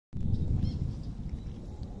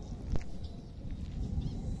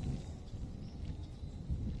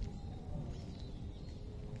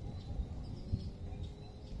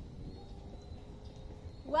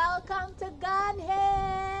Welcome to Gun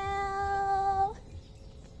Hill.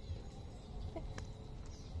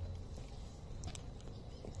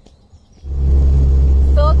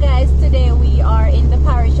 So guys, today we are in the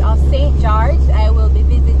parish of St. George. I will be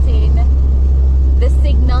visiting the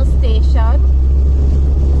signal station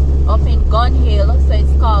up in Gun Hill. So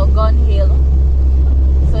it's called Gun Hill.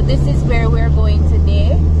 So this is where we're going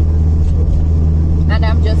today. And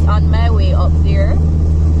I'm just on my way up there.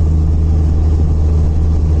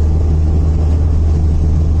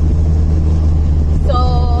 So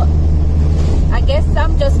I guess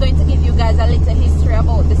I'm just going to give you guys a little history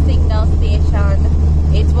about the signal station.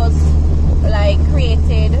 It was like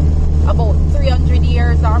created about 300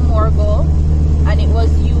 years or more ago, and it was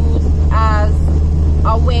used as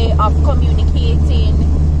a way of communicating,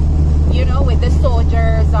 you know, with the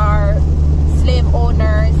soldiers or slave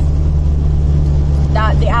owners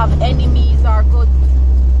that they have enemies or goods,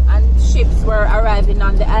 and ships were arriving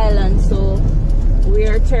on the island. So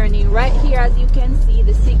we're turning right here, as you can see,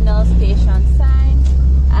 the signal station sign,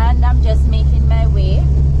 and I'm just making my way.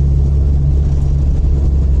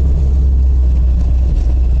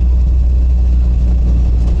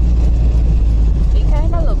 It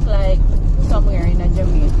kind of look like somewhere in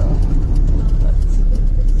Jamaica.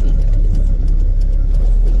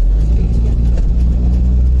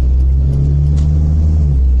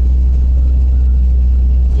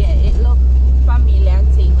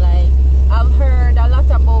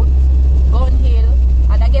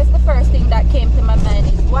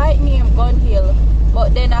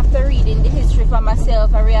 But then after reading the history for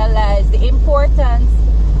myself, I realized the importance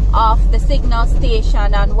of the signal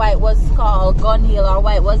station and why it was called Gun Hill, or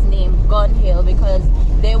why it was named Gun Hill, because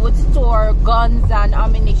they would store guns and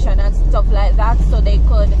ammunition and stuff like that, so they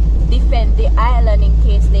could defend the island in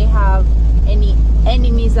case they have any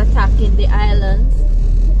enemies attacking the islands.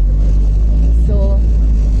 So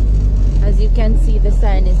as you can see, the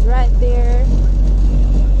sign is right there.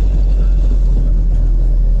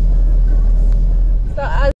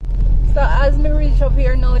 So as me reach up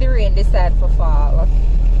here now, the rain decide for fall.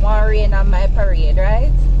 More rain on my parade,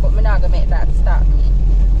 right? But me not gonna make that stop me.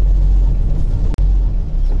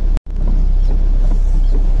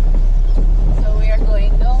 So we are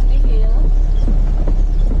going down the hill.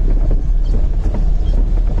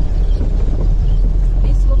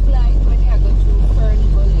 This look like when you go through Ferny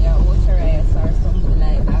Gully or Ocharais or something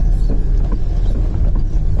like that.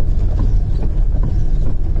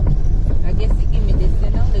 I guess it give me this, you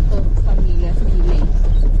know, little familiar feeling.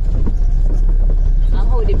 And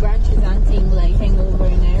how the branches and things like hang over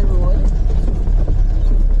in the road.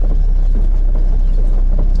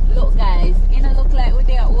 Look guys, it don't look like we're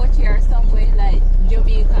there out here somewhere like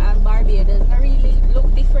Jamaica and Barbados. It really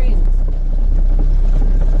look different.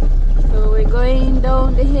 So we're going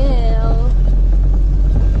down the hill.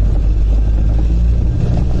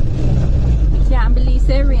 I can't believe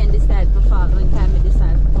the rain decided to fall one time it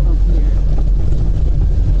decided to come up here.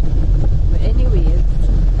 But anyways,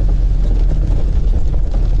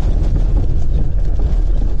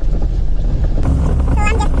 so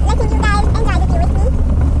I'm just letting you guys enjoy the view with me.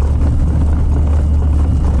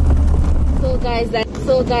 So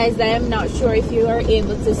guys, I am not sure if you are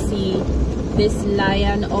able to see this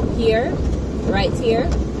lion up here, right here.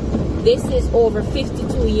 This is over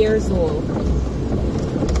 52 years old.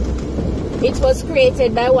 It was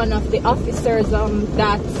created by one of the officers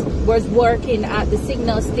that was working at the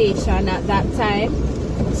signal station at that time.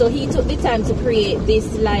 So he took the time to create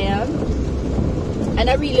this lion. And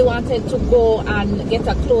I really wanted to go and get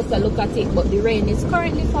a closer look at it, but the rain is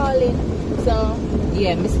currently falling. So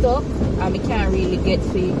yeah, I'm stuck. I can't really get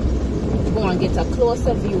to go and get a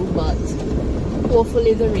closer view, but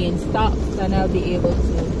hopefully the rain stops and I'll be able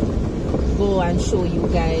to go and show you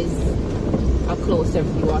guys a closer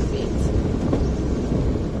view of it.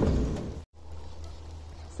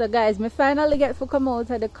 So guys, me finally get to come out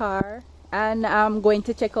of the car and I'm going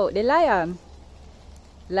to check out the lion.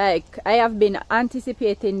 Like, I have been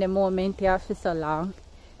anticipating the moment here for so long.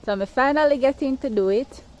 So I'm finally getting to do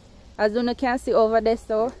it. As you can see over there,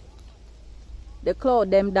 so the cloud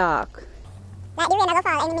them dark. Like the rain will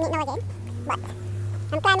fall any minute now again. But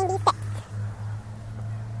I'm climbing these steps.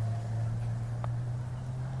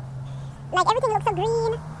 Like everything looks so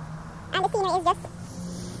green and the scenery is just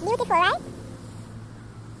beautiful, right?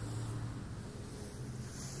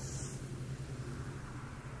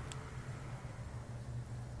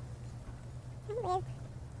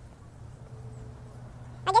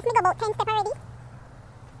 I guess we go about 10 steps already.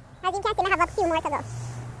 As you can see, I have a few more to go.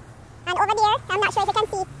 And over there, I'm not sure if you can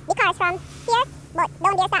see the cars from here, but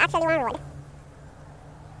down there's actually one road.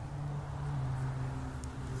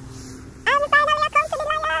 And finally I come to the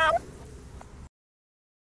lion!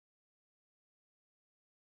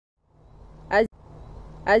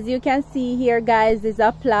 As you can see here, guys, is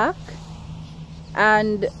a plaque.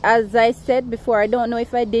 And as I said before, I don't know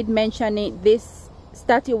if I did mention it, this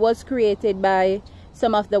statue was created by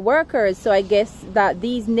some of the workers. So I guess that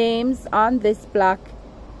these names on this plaque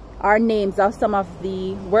are names of some of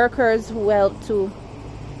the workers who helped to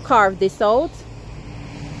carve this out.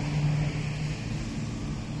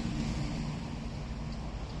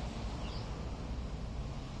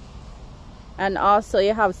 And also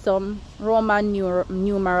you have some Roman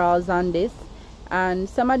numerals on this, and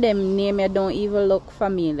some of them names don't even look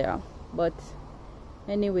familiar, but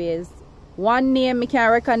anyways, one name I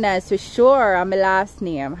can recognize for sure, and my last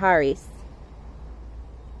name, Harris.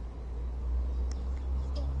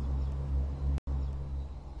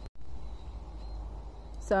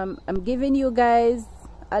 So I'm giving you guys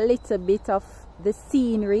a little bit of the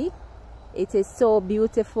scenery. It is so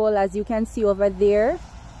beautiful, as you can see over there.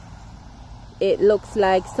 It looks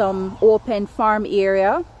like some open farm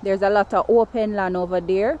area. There's a lot of open land over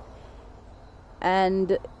there.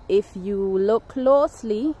 And if you look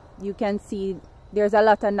closely, you can see there's a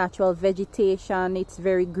lot of natural vegetation. It's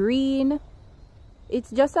very green.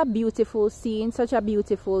 It's just a beautiful scene, such a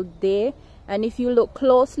beautiful day. And if you look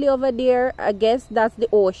closely over there, I guess that's the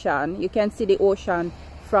ocean. You can see the ocean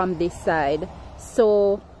from this side.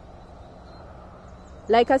 So,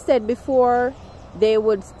 like I said before, they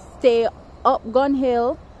would stay up Gun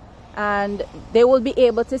Hill and they will be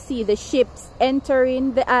able to see the ships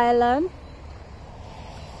entering the island.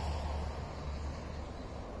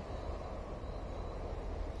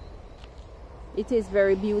 It is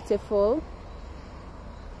very beautiful.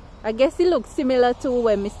 I guess it looks similar to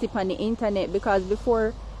when I see on the internet, because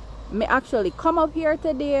before me actually come up here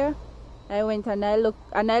today, I went and I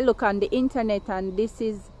look on the internet, and this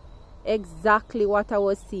is exactly what I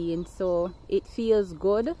was seeing. So it feels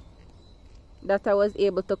good that I was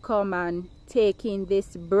able to come and take in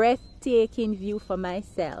this breathtaking view for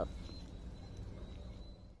myself.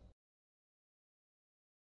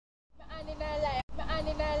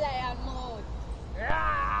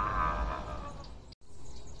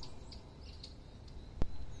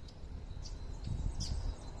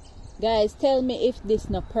 Guys, tell me if this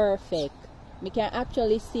not perfect. We can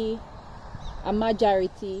actually see a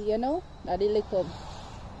majority, you know, of the little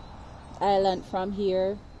island from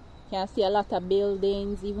here. Can see a lot of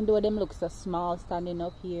buildings, even though them look so small standing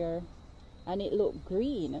up here, and it look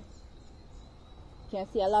green. Can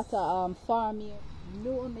see a lot of farm here.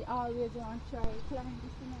 No, me always want to try climb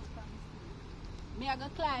this thing from the sea. Me I go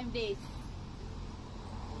climb this.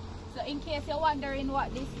 So in case you're wondering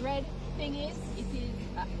what this red thing is,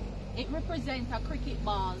 it represents a cricket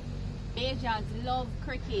ball. Bajans love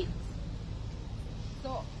cricket.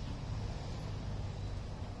 So,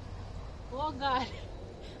 oh God.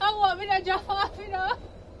 I want me to jump off, you know.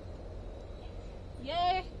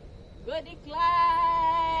 Yeah, good to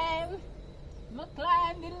climb. I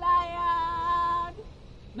climb the lion.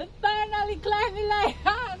 I finally climb the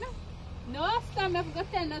lion. No, Sam, I've got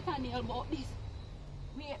to tell Nathaniel about this.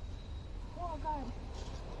 Wait. Oh God.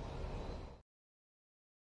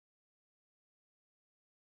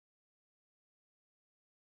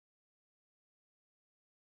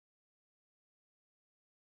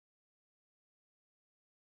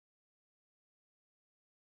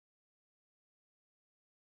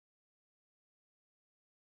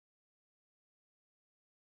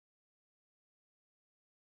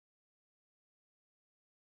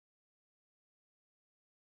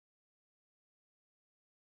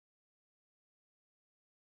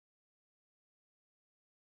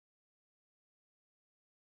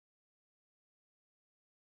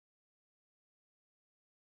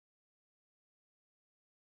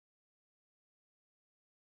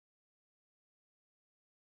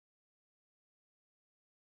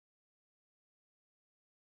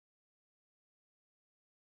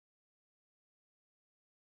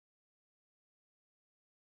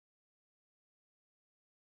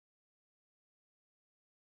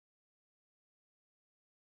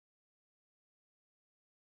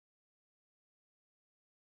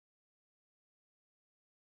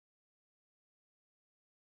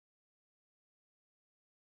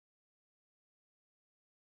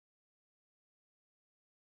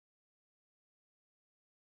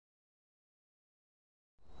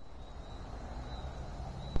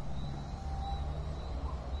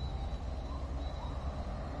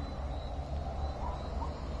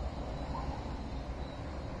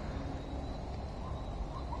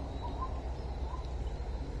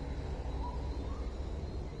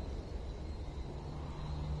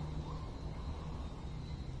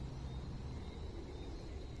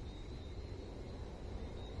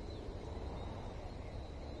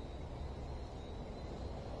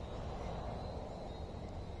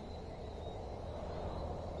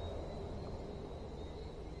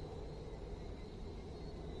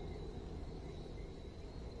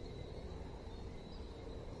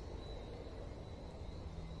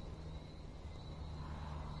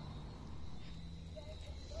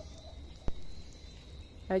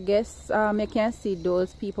 I guess you can see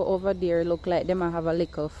those people over there look like they might have a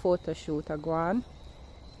little photo shoot or go on.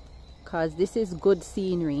 Because this is good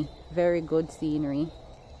scenery. Very good scenery.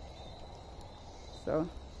 So,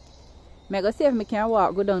 I'm going to see if I can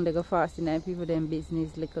walk go down there go fast and people them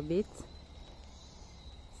business little bit.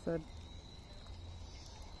 So,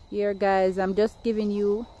 here guys, I'm just giving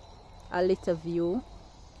you a little view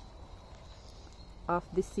of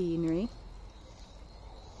the scenery.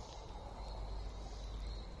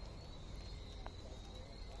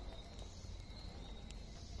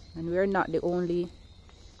 And we're not the only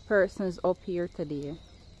persons up here today.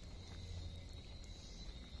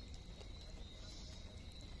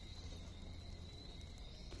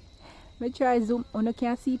 Me try zoom. You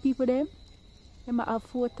can see people them. They might have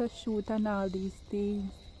photo shoot and all these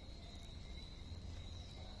things.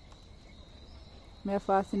 Me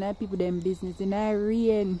fascinate people them business in the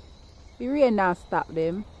rain. The rain not stop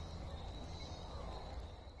them.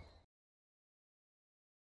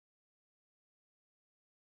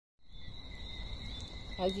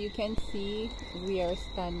 As you can see, we are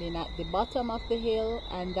standing at the bottom of the hill,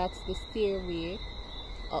 and that's the stairway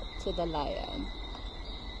up to the lion.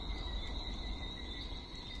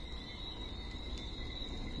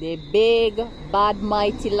 The big, bad,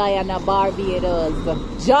 mighty lion of Barbados.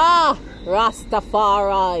 Jah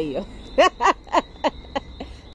Rastafari.